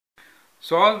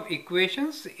Solve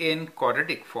equations in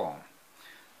quadratic form.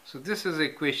 So this is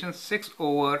equation 6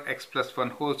 over x plus 1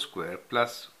 whole square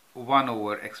plus 1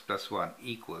 over x plus 1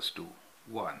 equals to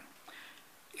 1.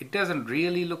 It doesn't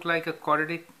really look like a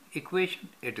quadratic equation.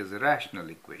 It is a rational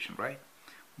equation, right?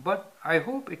 But I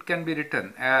hope it can be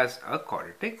written as a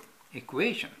quadratic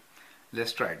equation.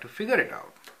 Let's try to figure it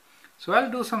out. So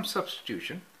I'll do some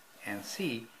substitution and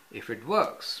see if it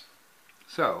works.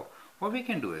 So what we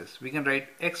can do is we can write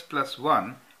x plus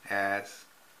 1 as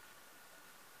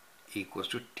equals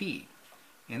to t.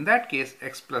 In that case,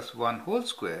 x plus 1 whole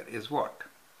square is what?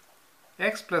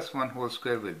 X plus 1 whole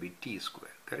square will be t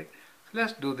square, correct? So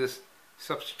let's do this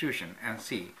substitution and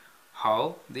see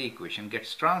how the equation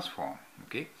gets transformed.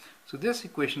 Okay, so this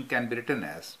equation can be written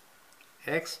as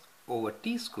x over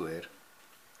t square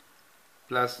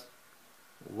plus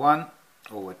 1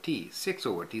 over t, 6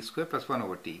 over t square plus 1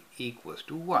 over t equals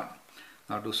to 1.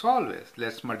 Now to solve this,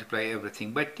 let's multiply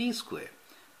everything by t square.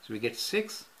 So we get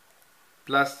 6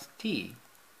 plus t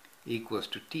equals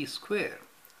to t square.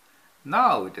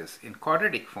 Now it is in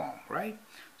quadratic form, right?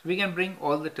 So we can bring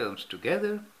all the terms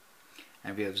together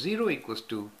and we have 0 equals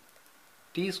to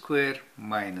t square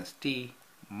minus t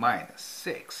minus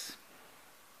 6.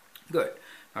 Good.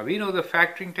 Now we know the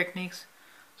factoring techniques.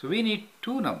 So we need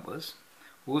two numbers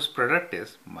whose product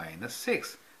is minus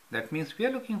 6. That means we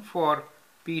are looking for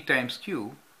p times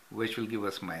q, which will give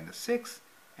us minus 6.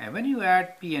 And when you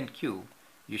add p and q,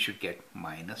 you should get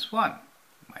minus 1.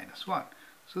 Minus 1.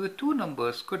 So the two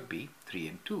numbers could be 3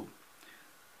 and 2.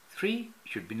 3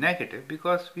 should be negative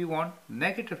because we want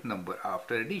negative number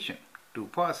after addition, 2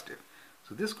 positive.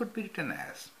 So this could be written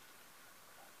as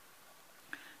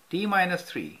t minus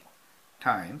 3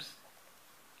 times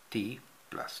t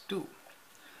plus 2.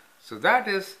 So that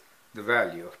is the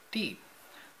value of t.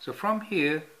 So from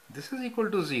here, this is equal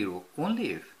to 0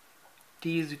 only if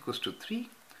t is equals to 3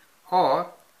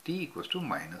 or t equals to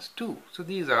minus 2. So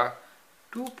these are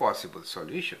two possible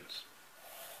solutions.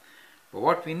 But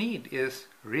what we need is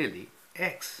really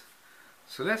x.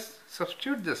 So let's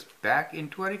substitute this back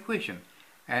into our equation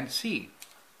and see.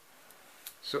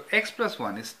 So x plus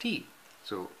 1 is t.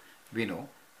 So we know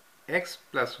x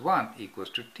plus 1 equals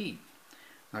to t.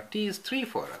 Now t is 3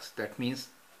 for us. That means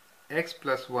x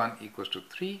plus 1 equals to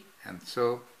 3, and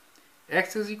so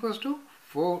x is equals to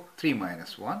 3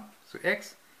 minus 1. So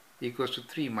x equals to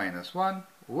 3 minus 1,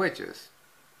 which is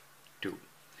 2.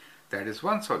 That is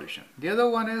one solution. The other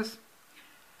one is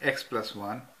x plus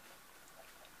 1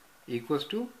 equals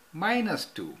to minus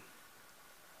 2.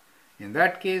 In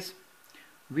that case,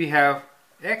 we have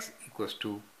x equals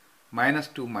to minus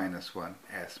 2 minus 1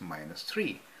 as minus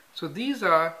 3. So these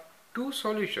are two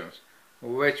solutions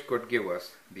which could give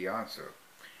us the answer.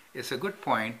 It's a good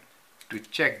point to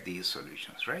check these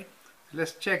solutions, right?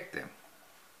 Let's check them.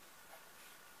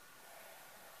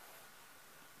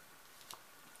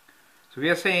 So we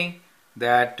are saying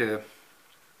that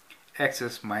x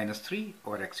is minus 3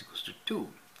 or x equals to 2.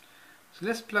 So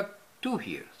let's plug 2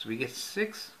 here. So we get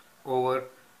 6 over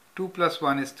 2 plus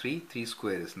 1 is 3, 3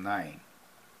 square is 9,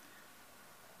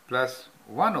 plus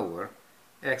 1 over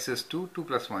x is 2, 2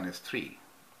 plus 1 is 3.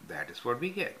 That is what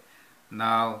we get.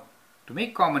 Now, to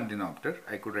make common denominator,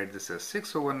 I could write this as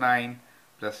 6 over 9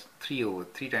 plus 3 over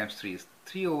 3 times 3 is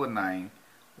 3 over 9,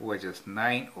 which is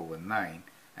 9 over 9,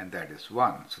 and that is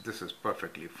 1. So this is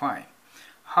perfectly fine.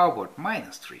 How about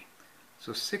minus 3?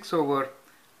 So 6 over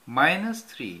minus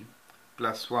 3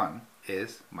 plus 1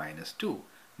 is minus 2.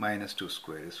 Minus 2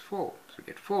 square is 4. So we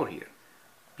get 4 here.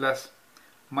 Plus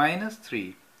minus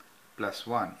 3 plus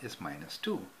 1 is minus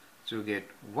 2. So we get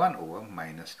 1 over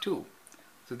minus 2.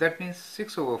 So that means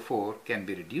 6 over 4 can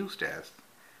be reduced as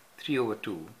 3 over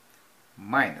 2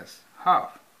 minus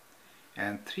half.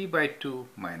 And 3 by 2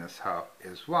 minus half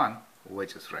is 1,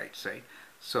 which is right side.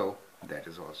 So that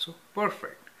is also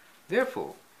perfect.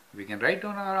 Therefore, we can write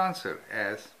down our answer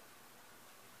as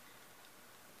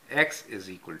x is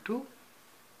equal to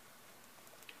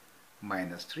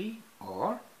minus 3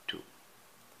 or 2.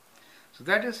 So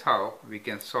that is how we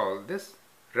can solve this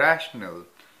rational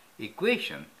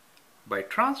equation by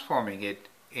transforming it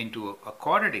into a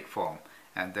quadratic form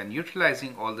and then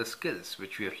utilizing all the skills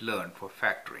which we have learned for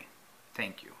factoring.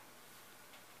 Thank you.